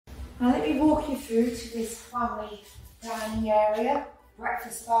Now let me walk you through to this family dining area.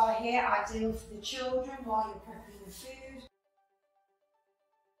 Breakfast bar here, ideal for the children while you're prepping the food.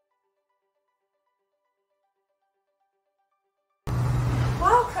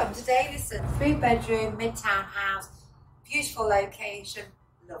 Welcome to Davison, 3-bedroom, mid-town house, beautiful location,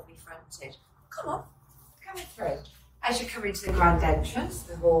 lovely frontage. Come on, coming through. As you come into the grand entrance,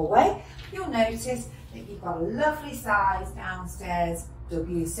 the hallway, you'll notice that you've got a lovely size downstairs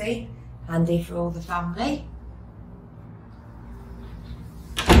WC, handy for all the family.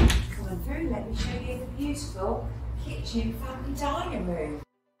 Coming through, let me show you the beautiful kitchen family dining room.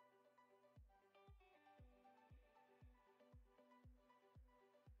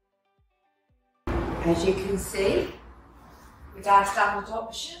 As you can see, with our standard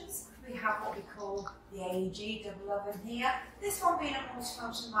options, we have what we call the AEG double oven here. This one being a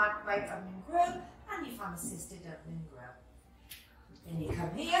multifunction microwave oven and grill, and your fan assisted oven and grill. Then you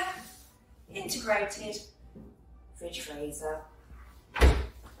come here, integrated fridge freezer.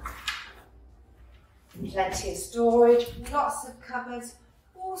 Plenty of storage, lots of cupboards,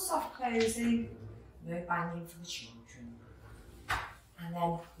 all soft closing, no banging for the children. And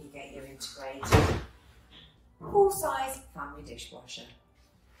then you get your integrated full-size family dishwasher.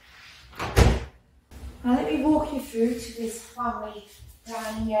 Now let me walk you through to this family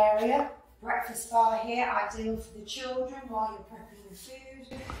dining area. Breakfast bar here, ideal for the children while you're prepping the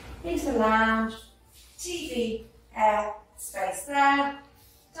food. Into the lounge, TV, air, space there,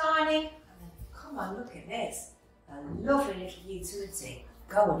 dining, and then come on, look at this. A lovely little utility.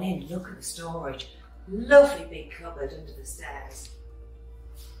 Go on in, look at the storage. Lovely big cupboard under the stairs.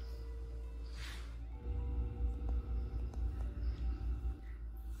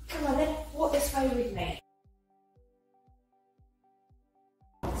 Come on then, walk this way with me.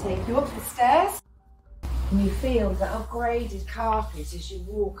 I'll take you up the stairs and you feel the upgraded carpet as you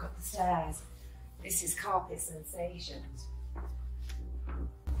walk up the stairs. This is carpet sensations.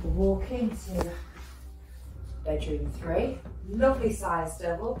 We'll walk into bedroom 3. Lovely size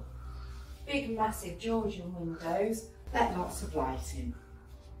double. Big massive Georgian windows. Let lots of light in.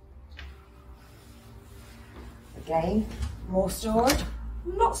 Again, more storage.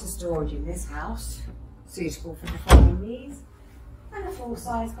 Lots of storage in this house, suitable for the family needs, and a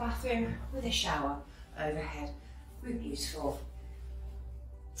full-size bathroom with a shower overhead with beautiful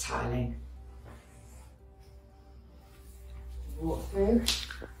tiling. Walk through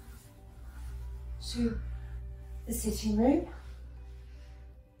to the sitting room.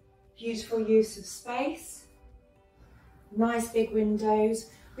 Beautiful use of space, nice big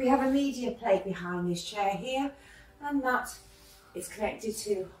windows. We have a media plate behind this chair here, and that it's connected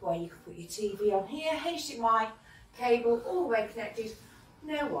to where you can put your TV on here, HDMI cable, all the way connected,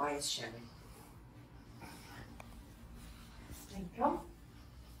 no wires showing. Then come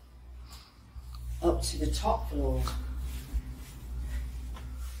up to the top floor.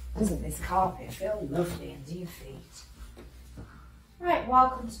 Doesn't this carpet feel lovely under your feet? Right,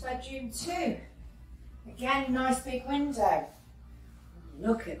 welcome to bedroom 2. Again, nice big window.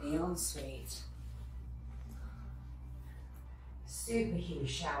 Look at the ensuite. Super huge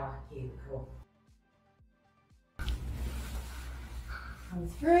shower cubicle. Come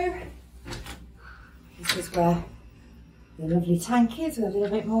through. This is where the lovely tank is with a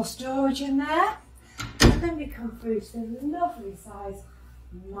little bit more storage in there. And then we come through to the lovely size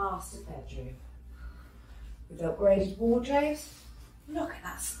master bedroom with upgraded wardrobes. Look at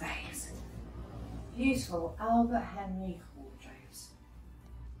that space. Beautiful Albert Henry wardrobes.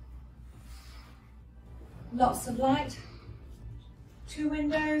 Lots of light. 2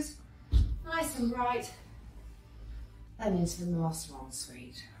 windows, nice and bright, and into the master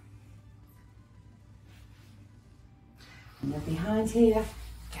ensuite. And then behind here,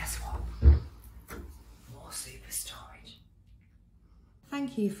 guess what? More super storage.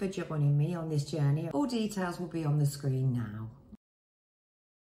 Thank you for joining me on this journey. All details will be on the screen now.